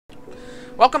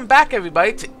Welcome back,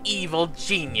 everybody, to Evil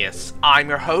Genius. I'm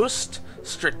your host,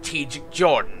 Strategic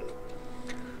Jordan.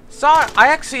 So, I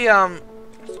actually,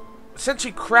 since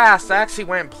we crashed, I actually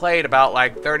went and played about,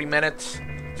 like, 30 minutes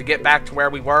to get back to where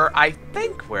we were. I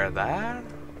think we're there.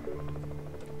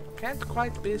 Can't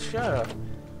quite be sure.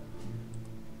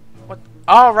 What?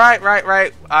 Oh,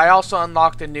 right. I also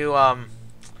unlocked a new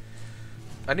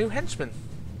henchman.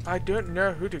 I don't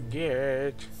know who to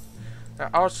get.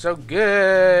 They're all so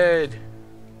good.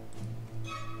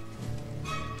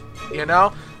 You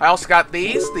know? I also got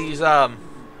these, okay, I'm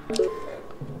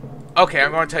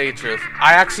going to tell you the truth.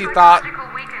 I actually thought,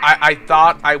 I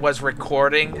thought I was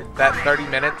recording that 30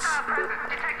 minutes.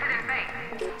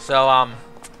 So,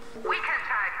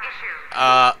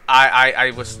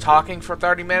 I was talking for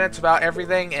 30 minutes about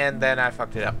everything, and then I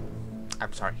fucked it up.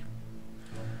 I'm sorry.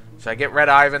 So I get Red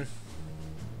Ivan.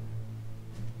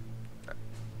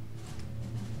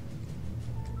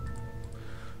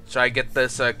 So I get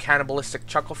this cannibalistic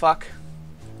chucklefuck.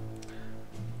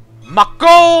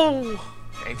 Mako!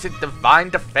 Ancient divine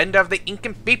defender of the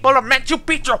Incan people of Machu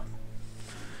Picchu!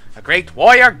 A great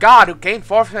warrior god who came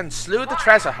forth and slew the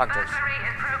treasure hunters.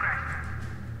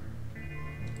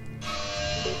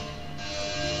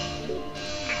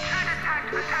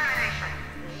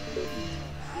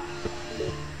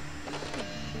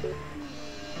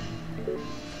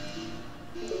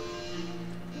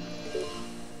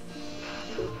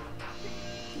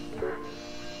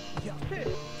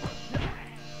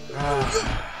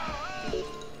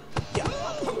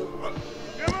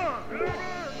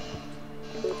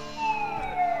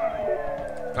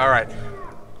 Alright.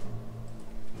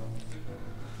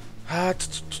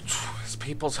 His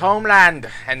people's homeland,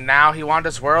 and now he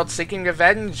wanders world seeking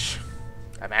revenge.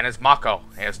 That man is Mako.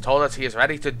 He has told us he is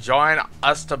ready to join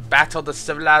us to battle the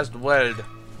civilized world.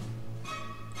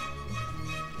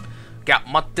 Got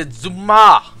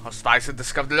Montezuma! Our spies have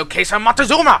discovered the location of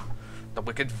Montezuma! The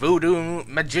wicked voodoo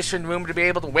magician rumored to be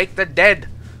able to wake the dead.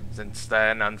 Since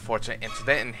then unfortunate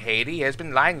incident in Haiti, he has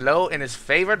been lying low in his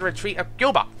favored retreat of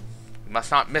Cuba. We must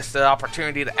not miss the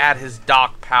opportunity to add his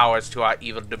dark powers to our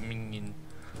evil dominion.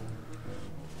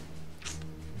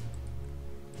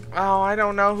 Oh, I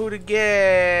don't know who to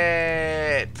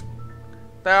get.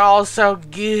 They're all so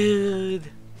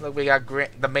good. Look, we got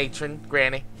the matron,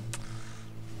 Granny.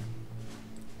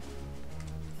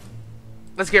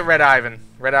 Let's get Red Ivan.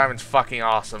 Red Ivan's fucking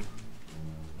awesome.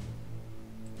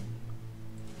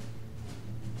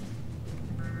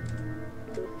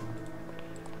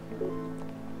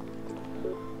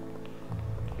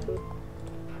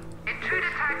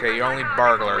 Okay, you're only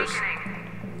burglars.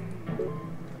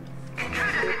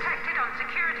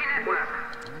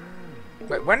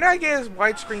 Wait, when did I get his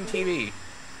widescreen TV?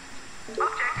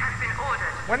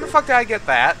 When the fuck did I get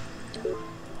that?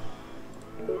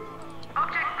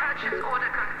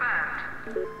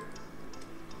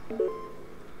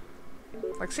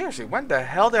 Like, seriously, when the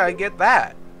hell did I get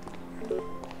that?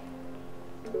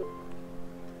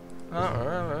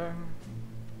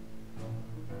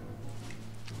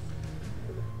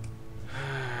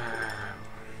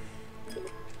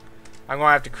 I'm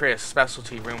gonna have to create a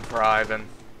specialty room for Ivan.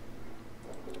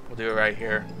 We'll do it right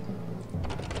here.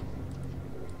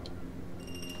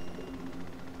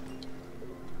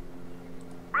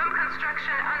 Room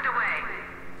construction underway.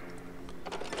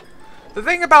 The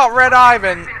thing about Red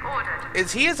Ivan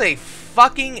is he is a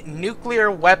fucking nuclear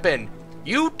weapon.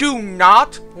 You do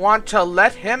not want to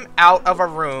let him out of a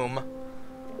room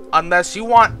unless you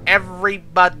want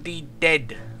everybody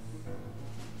dead.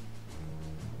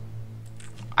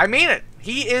 I mean it.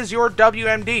 He is your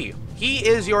WMD. He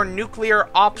is your nuclear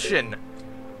option.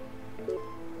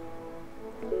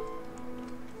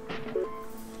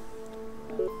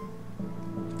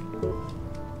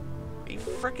 Be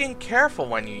freaking careful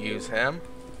when you use him.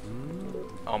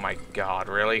 Oh my god,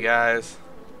 really, guys?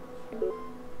 Warning,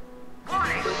 an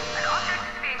object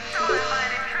is being stolen by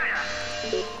an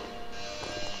intruder.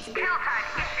 Kill tag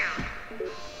issued.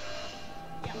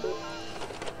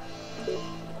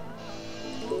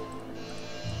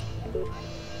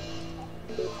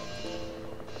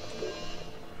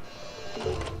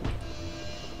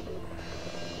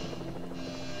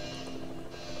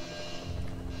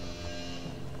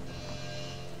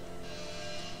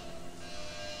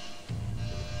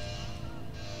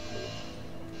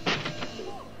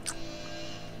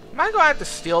 Am I gonna have to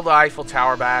steal the Eiffel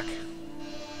Tower back?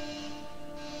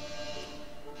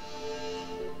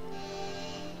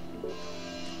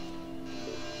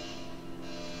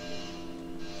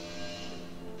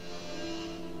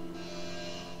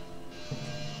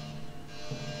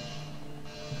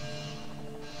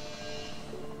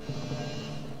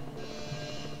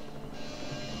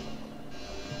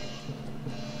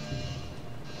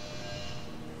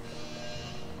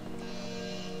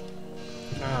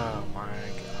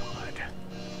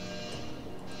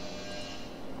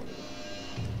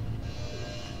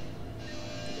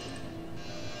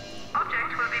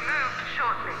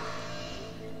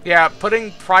 Yeah,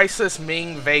 putting priceless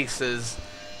Ming vases.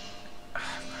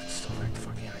 Let's still like the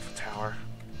fucking Eiffel Tower.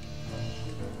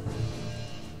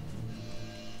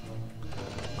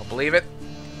 I'll believe it.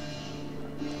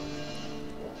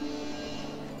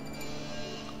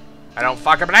 I don't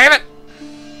fucking believe it!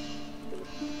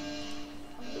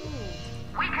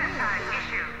 Weekend tag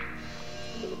issued.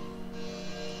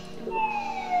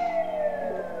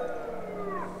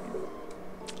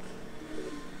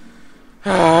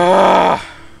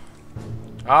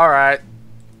 Alright.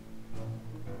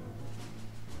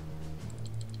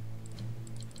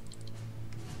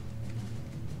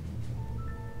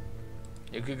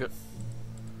 You could go.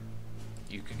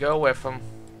 You could go with them.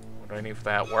 What do I need for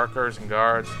that? Workers and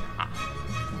guards?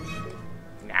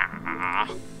 Nah.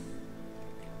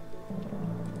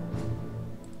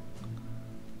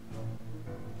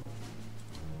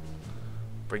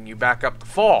 Bring you back up to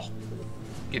full.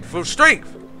 Get full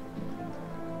strength.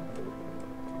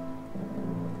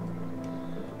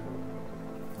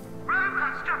 Road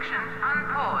construction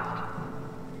unpaused.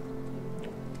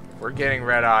 We're getting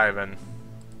Red Ivan.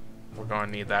 We're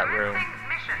gonna need that room.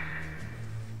 Mission.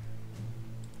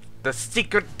 The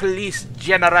Secret Police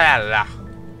General.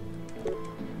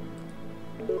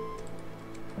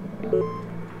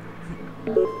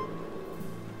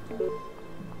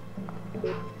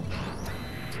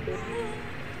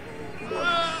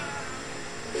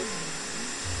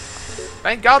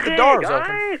 Thank God the door is open.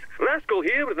 Guys, Rascal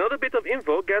here with another bit of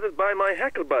info gathered by my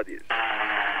hacker buddies.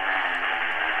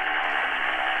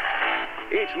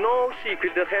 It's no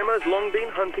secret that Hammer's long been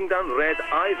hunting down Red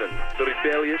Ivan, the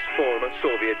rebellious former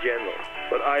Soviet general.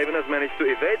 But Ivan has managed to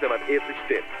evade them at every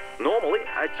step. Normally,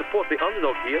 I'd support the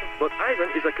underdog here, but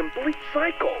Ivan is a complete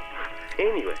psycho.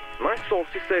 Anyway, my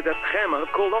sources say that Hammer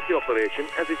called off the operation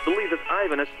as it's believed that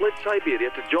Ivan has fled Siberia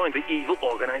to join the evil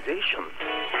organization.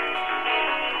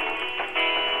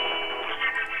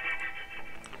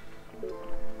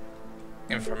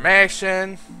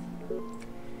 Information.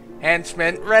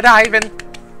 Henchman. Red Ivan.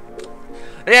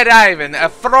 Red Ivan, a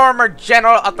former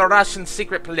general of the Russian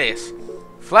secret police,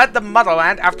 fled the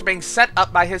motherland after being set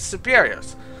up by his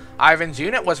superiors. Ivan's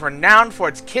unit was renowned for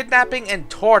its kidnapping and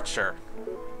torture.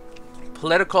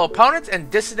 Political opponents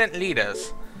and dissident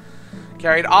leaders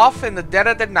carried off in the dead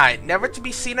of the night, never to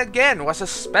be seen again, was a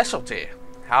specialty.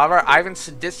 However, Ivan's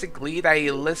sadistic greed that he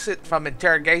elicited from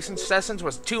interrogation sessions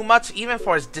was too much even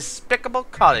for his despicable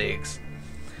colleagues,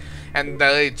 and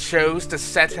they chose to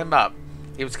set him up.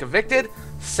 He was convicted,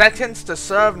 sentenced to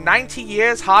serve 90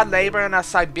 years hard labor in a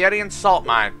Siberian salt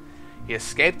mine. He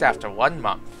escaped after 1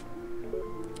 month.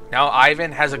 Now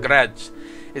Ivan has a grudge.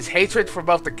 His hatred for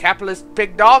both the capitalist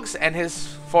pig dogs and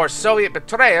for Soviet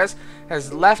betrayers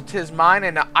has left his mind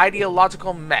in an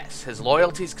ideological mess. His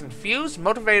loyalties confused,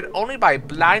 motivated only by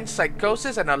blind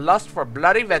psychosis and a lust for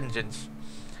bloody vengeance.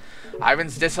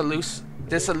 Ivan's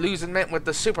disillusionment with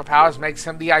the superpowers makes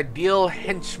him the ideal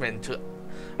henchman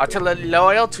utterly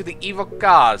loyal to the evil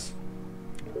cause,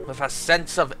 with a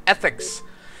sense of ethics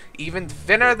even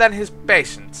thinner than his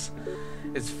patience.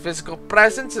 His physical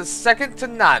presence is second to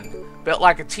none, built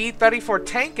like a T-34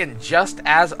 tank and just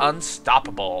as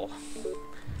unstoppable.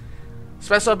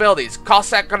 Special abilities: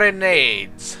 Cossack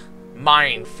grenades,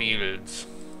 minefields.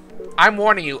 I'm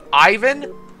warning you,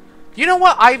 Ivan. You know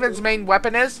what Ivan's main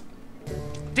weapon is?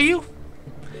 Do you?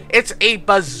 It's a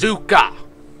bazooka.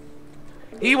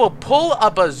 He will pull a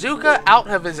bazooka out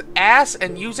of his ass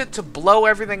and use it to blow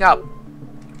everything up.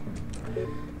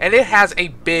 And it has a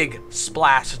big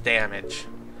splash damage.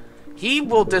 He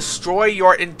will destroy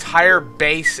your entire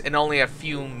base in only a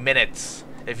few minutes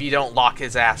if you don't lock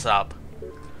his ass up.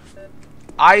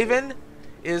 Ivan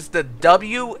is the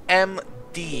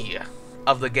WMD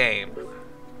of the game.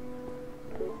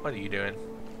 What are you doing?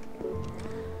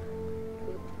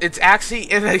 It's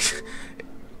actually in a...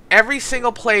 Every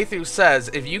single playthrough says,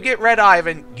 if you get Red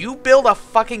Ivan, you build a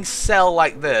fucking cell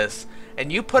like this,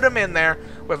 and you put him in there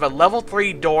with a level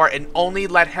 3 door and only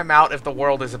let him out if the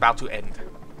world is about to end.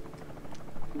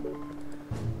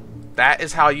 That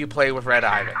is how you play with Red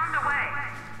Ivan.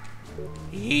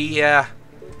 It's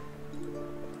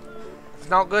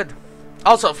not good.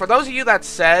 Also, for those of you that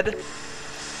said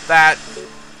that...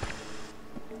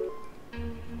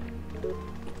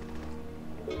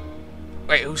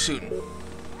 Wait, who's shooting?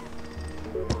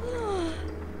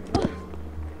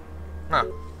 Huh.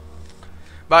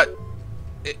 But,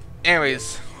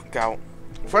 anyways, go.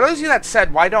 For those of you that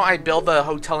said, why don't I build the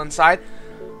hotel inside?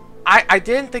 I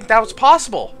didn't think that was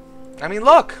possible. I mean,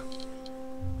 look.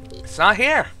 It's not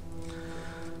here.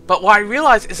 But what I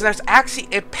realized is there's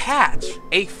actually a patch.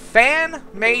 A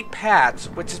fan-made patch,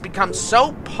 which has become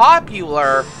so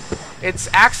popular It's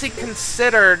actually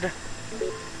considered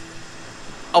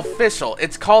official.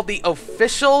 It's called the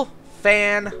official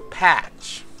fan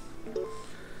patch.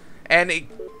 And it,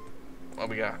 what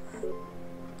we got?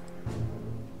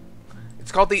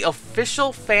 It's called the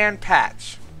official fan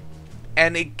patch.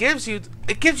 And it gives you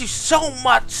so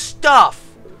much stuff.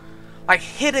 Like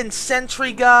hidden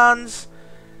sentry guns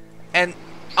and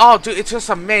oh dude, it's just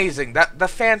amazing. The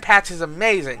fan patch is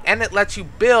amazing. And it lets you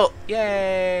build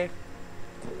yay.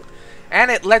 And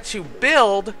it lets you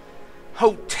build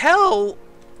hotel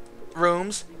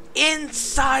rooms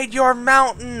inside your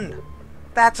mountain.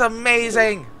 That's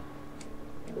amazing.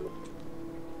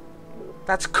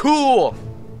 That's cool.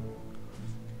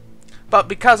 But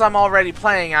because I'm already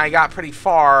playing, I got pretty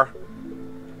far.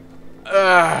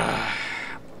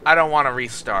 I don't want to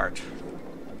restart.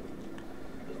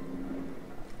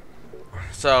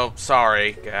 So,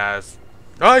 sorry, guys.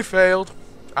 I failed.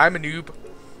 I'm a noob.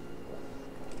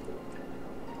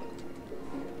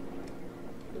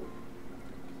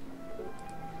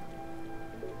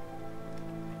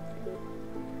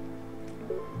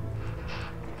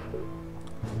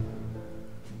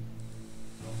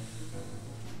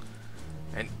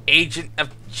 An agent of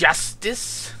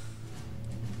justice?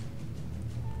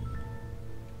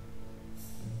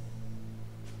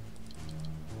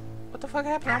 What the fuck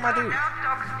happened? How am I doing?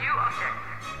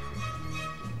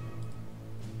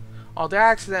 Oh, did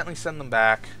I accidentally send them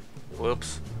back?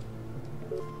 Whoops.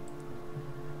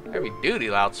 Heavy duty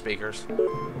loudspeakers.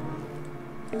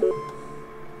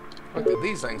 What did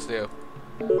these things do?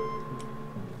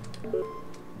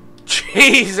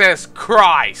 Jesus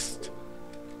Christ!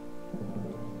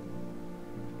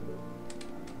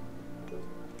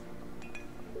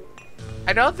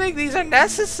 I don't think these are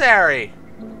necessary.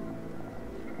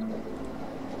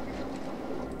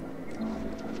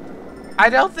 I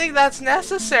don't think that's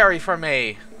necessary for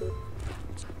me.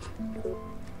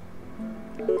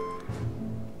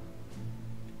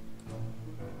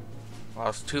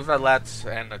 Lost 2 valettes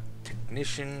and a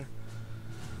technician.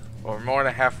 We're more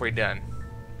than halfway done.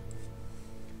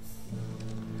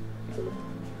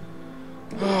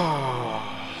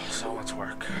 So much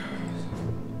work.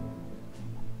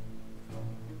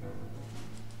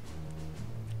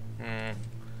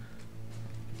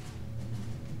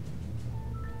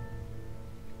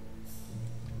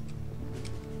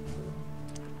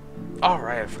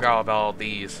 Alright, I forgot about all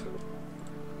these.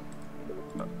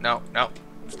 No, no,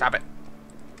 stop it.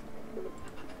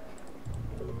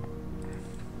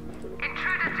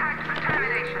 Intruder tagged for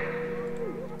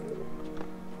termination.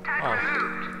 Tag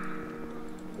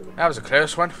removed. That was a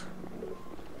close one.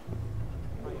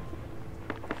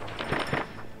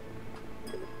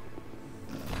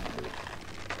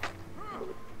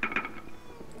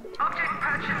 Object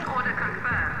purchase order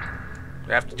confirmed.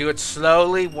 We have to do it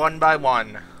slowly, one by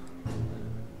one.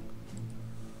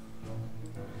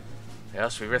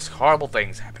 Else we risk horrible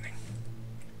things happening.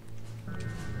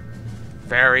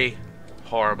 Very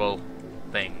horrible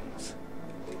things.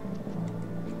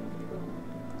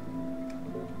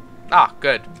 Ah,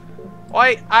 good.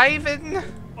 Oi, Ivan!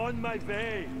 On my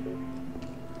way.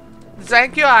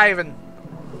 Thank you, Ivan.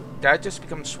 Did I just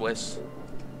become Swiss?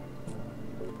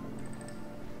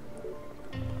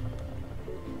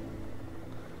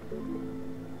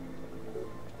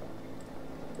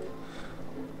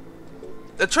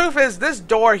 The truth is, this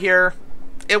door here,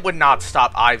 it would not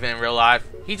stop Ivan in real life.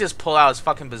 He'd just pull out his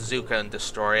fucking bazooka and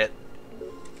destroy it.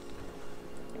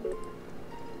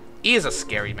 He is a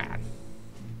scary man.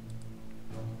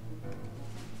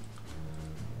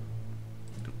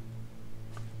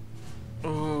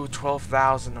 Ooh,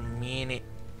 12,000 a minute.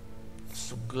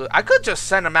 So good. I could just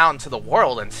send him out into the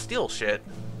world and steal shit.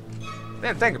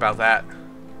 Didn't think about that.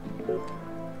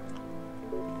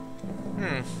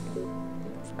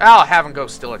 I'll have him go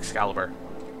steal Excalibur.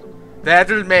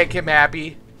 That'll make him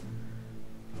happy.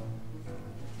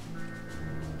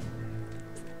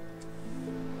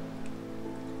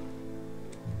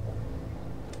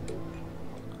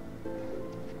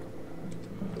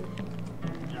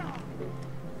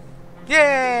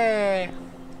 Yay!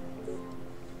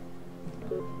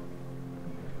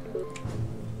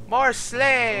 More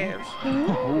slaves!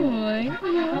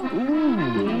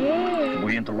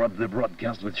 We interrupt the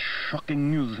broadcast with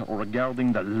shocking news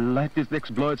regarding the latest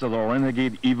exploits of the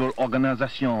renegade evil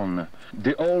organization.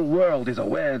 The whole world is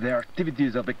aware their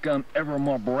activities have become ever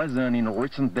more brazen in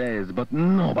recent days, but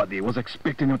nobody was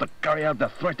expecting them to carry out the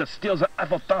threat to steal the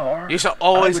Eiffel Tower. You should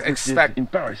always Eyewitnesses expect... in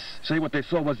Paris say what they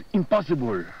saw was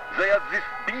impossible. They have this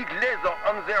big laser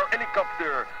on their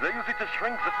helicopter. They use it to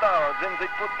shrink the tower, then they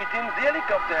put it in the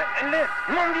helicopter and left.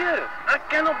 Mon Dieu! I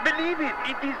cannot believe it!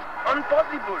 It is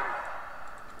impossible!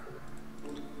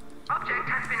 Object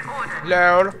has been ordered.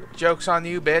 Lol. Joke's on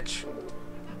you, bitch.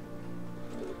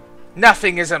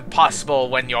 Nothing is impossible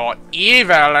when you're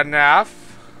evil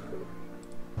enough.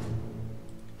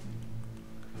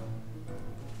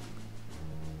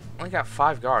 Only got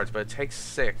 5 guards, but it takes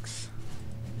 6.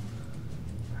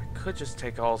 I could just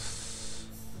take all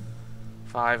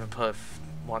 5 and put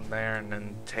 1 there, and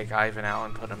then take Ivan out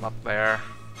and put him up there.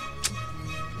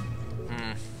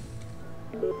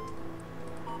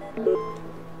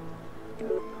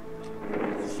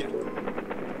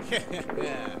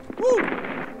 Woo!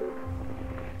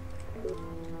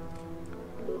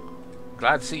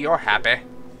 Glad to see you're happy.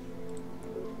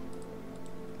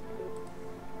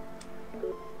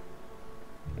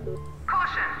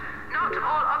 Caution! Not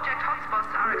all object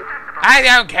hotspots are accessible. I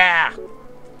don't care!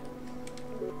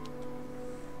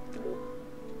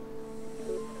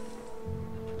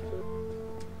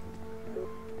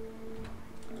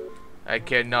 I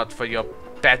care not for your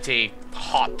petty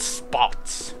hot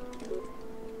spots.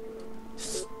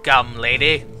 Scum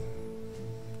lady.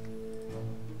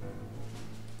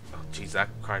 Oh jeez, that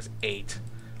requires 8.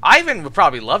 Ivan would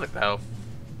probably love it though.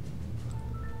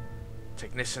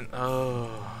 Technician,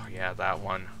 oh yeah, that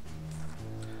one.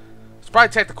 Let's probably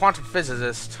take the quantum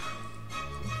physicist.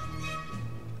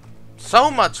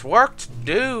 So much work to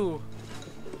do.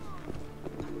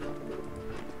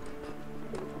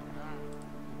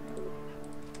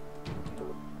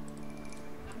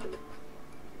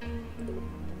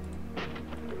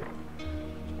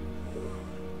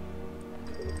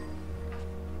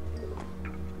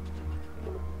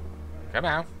 Come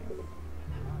on.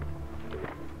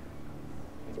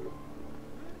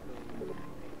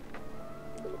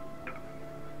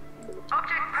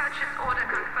 Object purchase order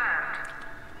confirmed.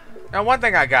 Now, one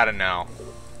thing I gotta know.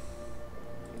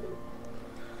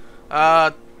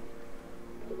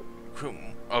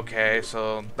 Okay,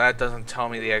 so that doesn't tell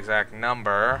me the exact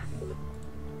number.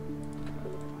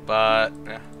 But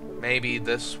maybe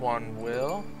this one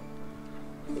will.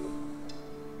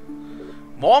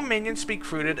 More minions to be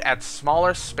recruited at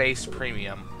smaller space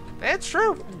premium. It's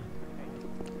true.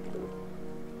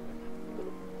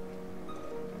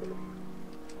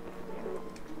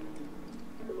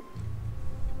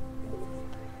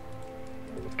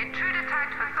 Intruder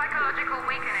tagged for psychological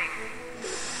weakening.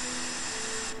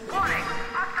 Warning!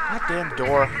 Hostile Goddamn presence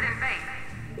door. detected in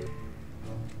base.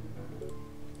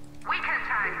 Weaken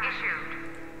tag issued.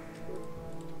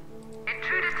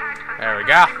 Intruder tagged for There we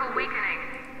go. psychological weakening.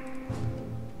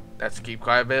 Let's keep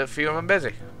quite a few of them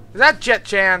busy. Is that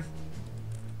Jet-Chan?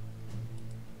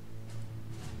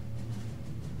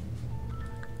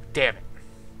 Damn it.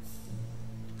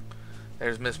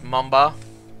 There's Miss Mumba.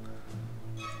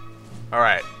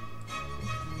 Alright.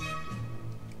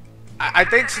 I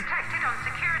think... Detected on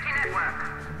security network.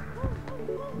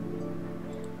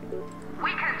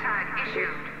 Weaken tag issued.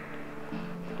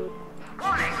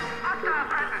 Warning! Hostile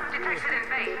presence detected in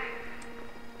base.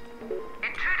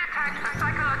 Intruder tagged for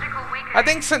psychological weakening. I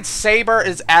think since Saber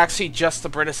is actually just the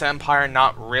British Empire,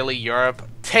 not really Europe,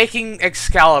 taking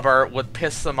Excalibur would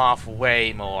piss them off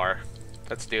way more.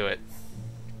 Let's do it.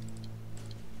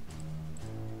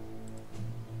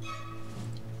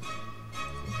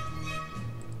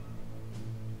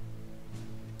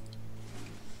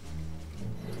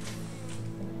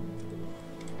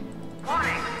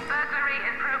 Warning! Burglary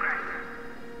in progress.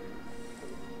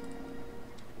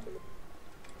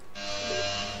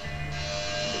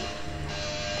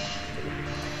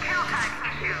 Kill tag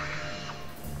issued.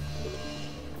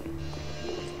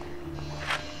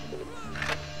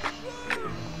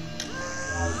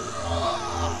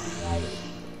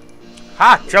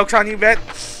 Ha! Joke's on you, bit!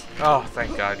 Oh,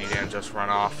 thank God you didn't just run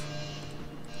off.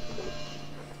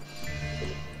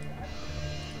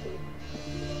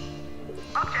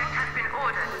 Object has been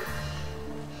ordered.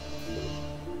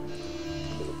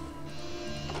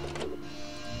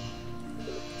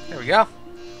 There we go.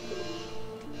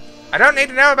 I don't need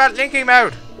to know about linking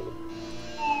mode.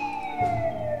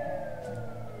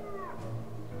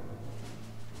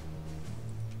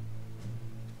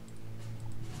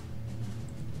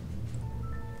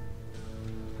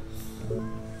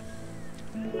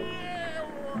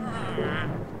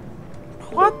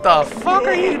 What the fuck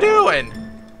are you doing?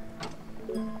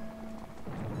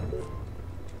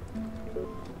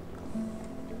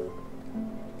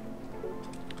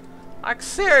 Like,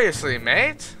 seriously,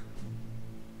 mate?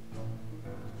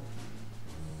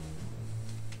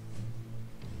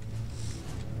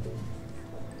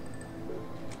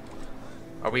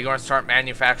 Are we going to start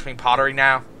manufacturing pottery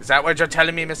now? Is that what you're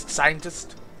telling me, Mr.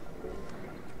 Scientist?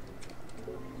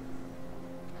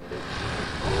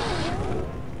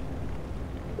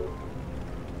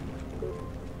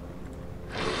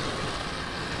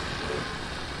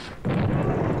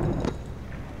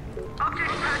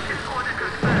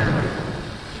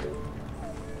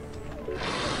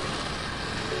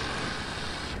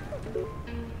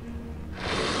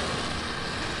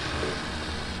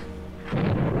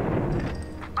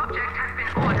 Object has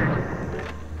been ordered.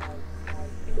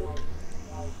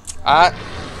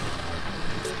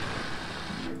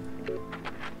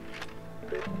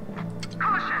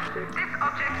 Caution, this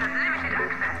object has limited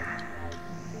access.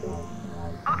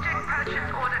 Object purchase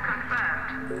order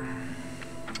confirmed.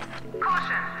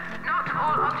 Caution, not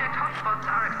all object hotspots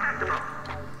are acceptable.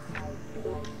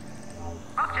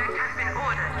 Object has been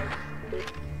ordered.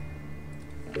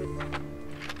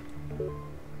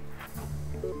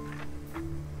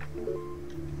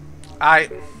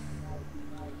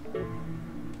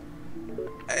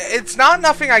 It's not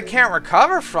nothing I can't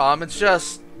recover from, it's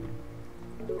just...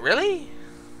 Really?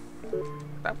 Is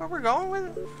that what we're going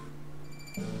with?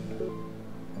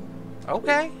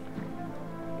 Okay.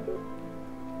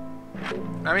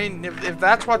 I mean, if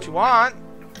that's what you want.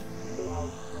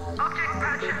 Object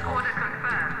purchase order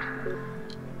confirmed.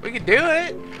 We could do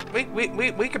it.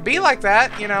 We could be like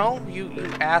that, you know, you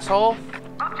asshole.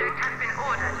 Object has been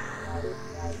ordered.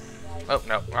 Oh,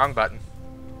 no, wrong button.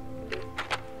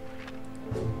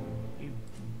 You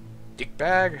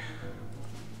dickbag.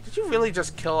 Did you really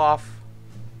just kill off?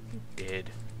 You did.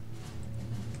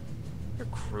 You're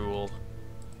cruel.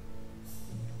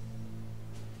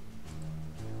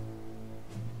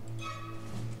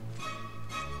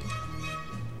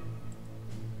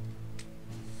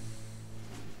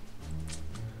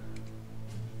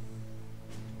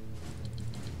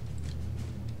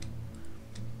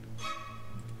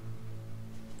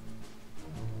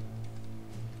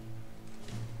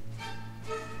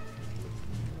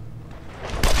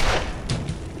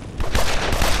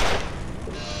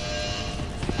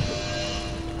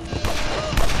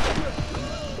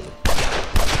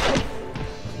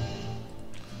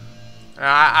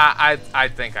 I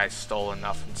think I stole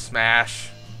enough in Smash.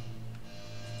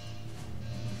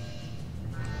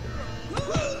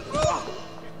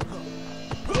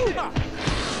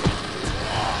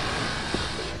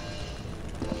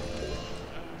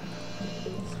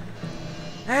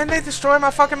 And they destroy my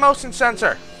fucking motion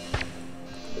sensor.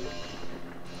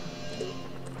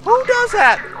 Who does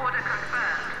that? Order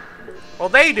confirmed. Well,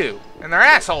 they do, and they're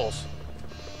assholes.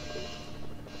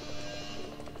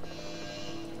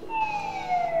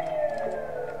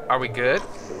 Are we good?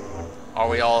 Are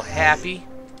we all happy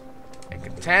and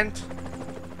content?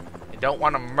 You don't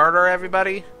want to murder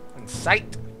everybody in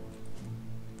sight?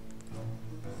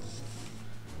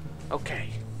 Okay.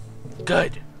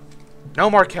 Good. No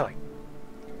more killing.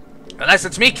 Unless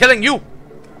it's me killing you!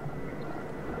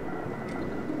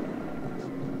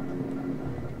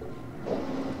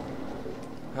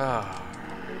 Ah.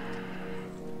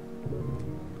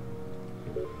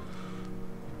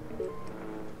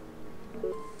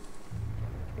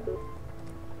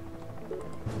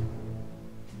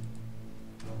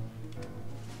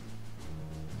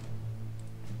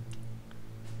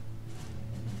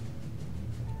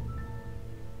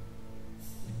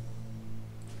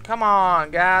 Come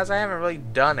on, guys. I haven't really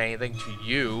done anything to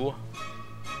you.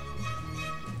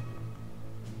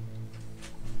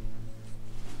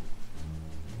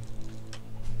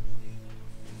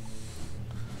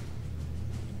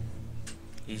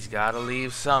 He's gotta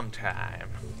leave sometime.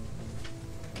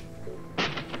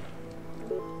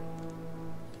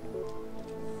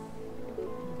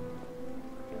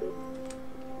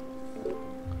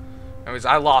 Anyways,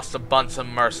 I lost a bunch of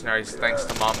mercenaries thanks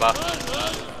to Mamba.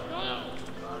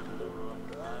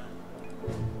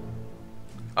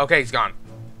 Okay, he's gone.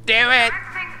 Do it!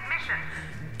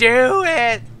 Do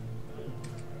it!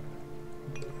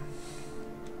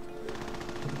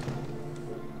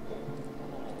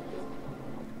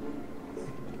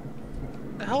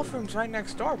 The health room's right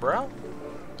next door, bro.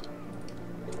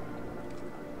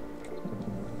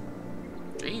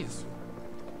 Jeez.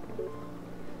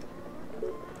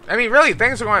 I mean, really,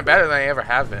 things are going better than they ever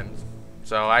have been.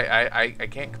 So I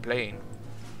can't complain.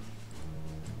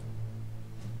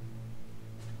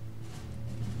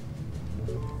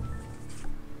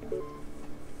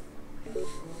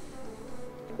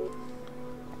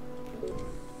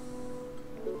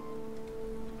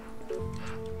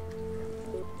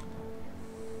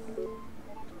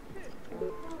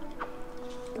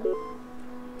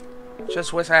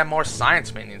 Just wish I had more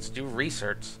science minions to do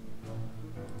research.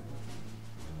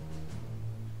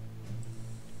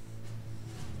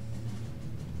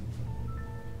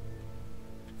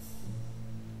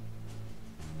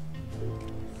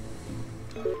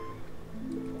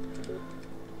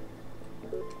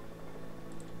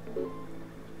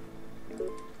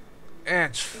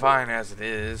 It's fine as it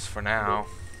is for now.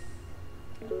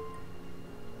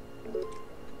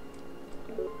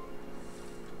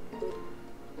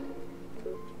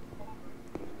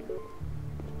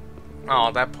 Oh,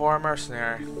 that poor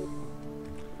mercenary.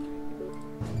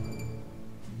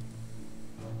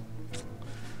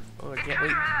 Oh, I can't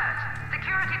wait. Intruder alert.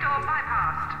 Security door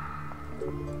bypassed.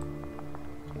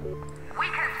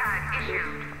 Weekend tag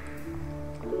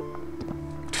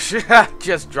issued.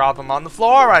 Just drop him on the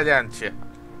floor, why didn't you?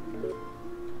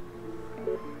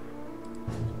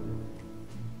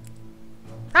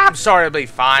 I'm sorry, it'll be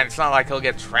fine. It's not like he'll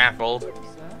get trampled.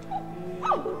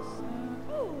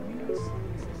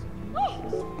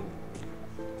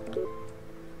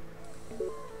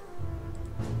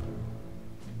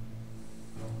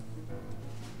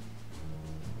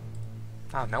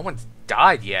 Oh, no one's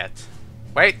died yet.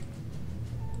 Wait.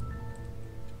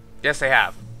 Yes, they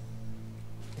have.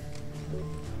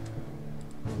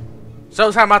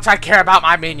 Shows how much I care about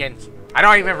my minions. I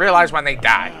don't even realize when they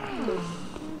die.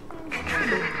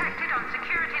 Intruder detected on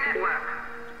security network.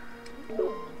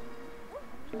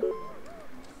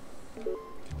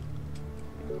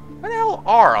 Where the hell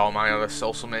are all my other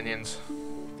social minions?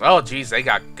 Oh, geez, they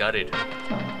got gutted.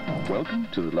 Welcome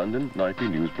to the London Nightly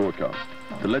News broadcast.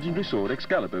 The legendary sword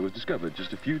Excalibur was discovered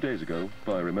just a few days ago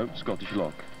by a remote Scottish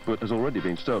loch, but has already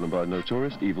been stolen by a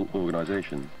notorious evil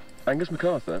organisation. Angus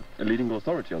MacArthur, a leading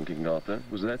authority on King Arthur,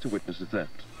 was there to witness the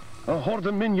theft. A horde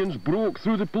of minions broke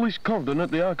through the police cordon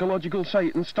at the archaeological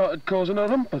site and started causing a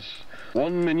rumpus.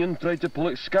 One minion tried to pull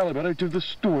Excalibur out of the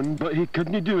stone, but he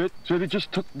couldn't do it, so they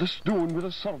just took the stone with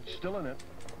a sword still in it.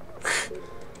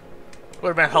 Would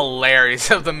have been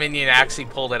hilarious if the minion actually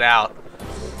pulled it out.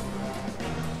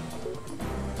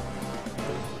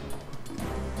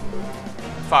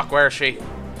 Fuck, where is she?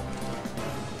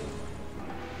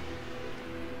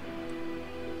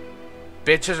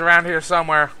 Bitch is around here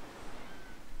somewhere.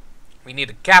 We need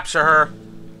to capture her.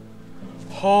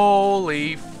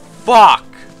 Holy fuck!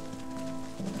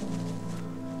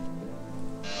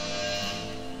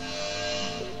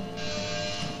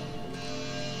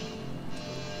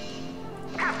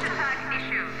 Capture tag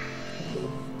issued.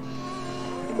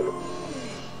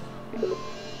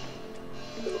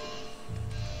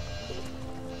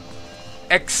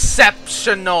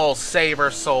 Exceptional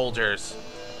saber soldiers.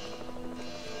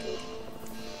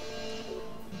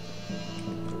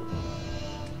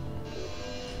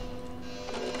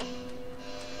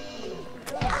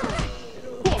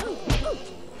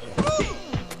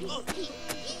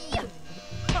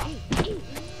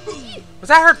 Was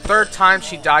that her third time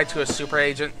she died to a super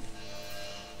agent?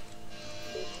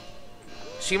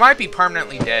 She might be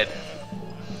permanently dead.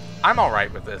 I'm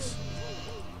alright with this.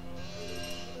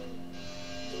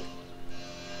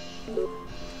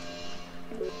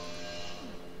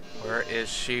 Where is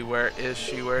she? Where is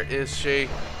she? Where is she?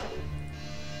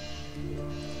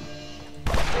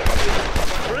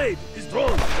 Raid is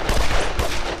drawn.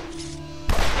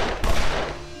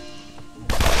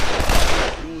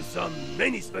 Use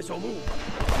many special moves.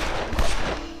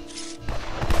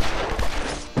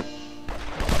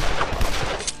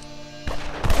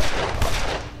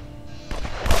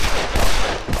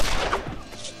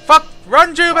 Fuck!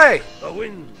 Run, Jubei! The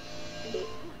wind.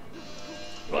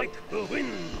 Like the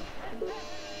wind.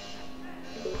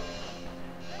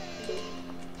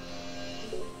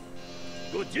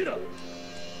 Gojira.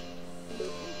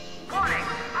 Warning.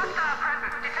 Hostile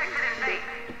presence detected in base.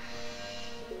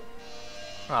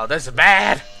 Oh, this is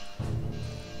bad.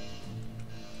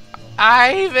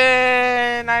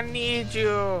 Ivan, I need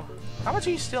you. How much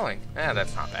are you stealing? Eh,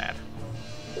 that's not bad.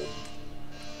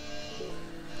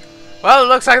 Well, it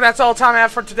looks like that's all the time I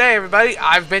have for today, everybody.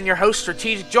 I've been your host,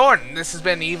 Strategic Jordan. This has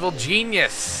been Evil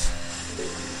Genius.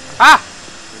 Ah!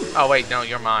 Oh, wait, no,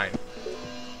 you're mine.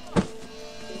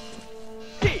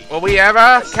 Will we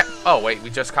ever... Oh, wait, we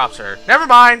just cops her. Never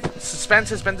mind. Suspense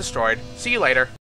has been destroyed. See you later.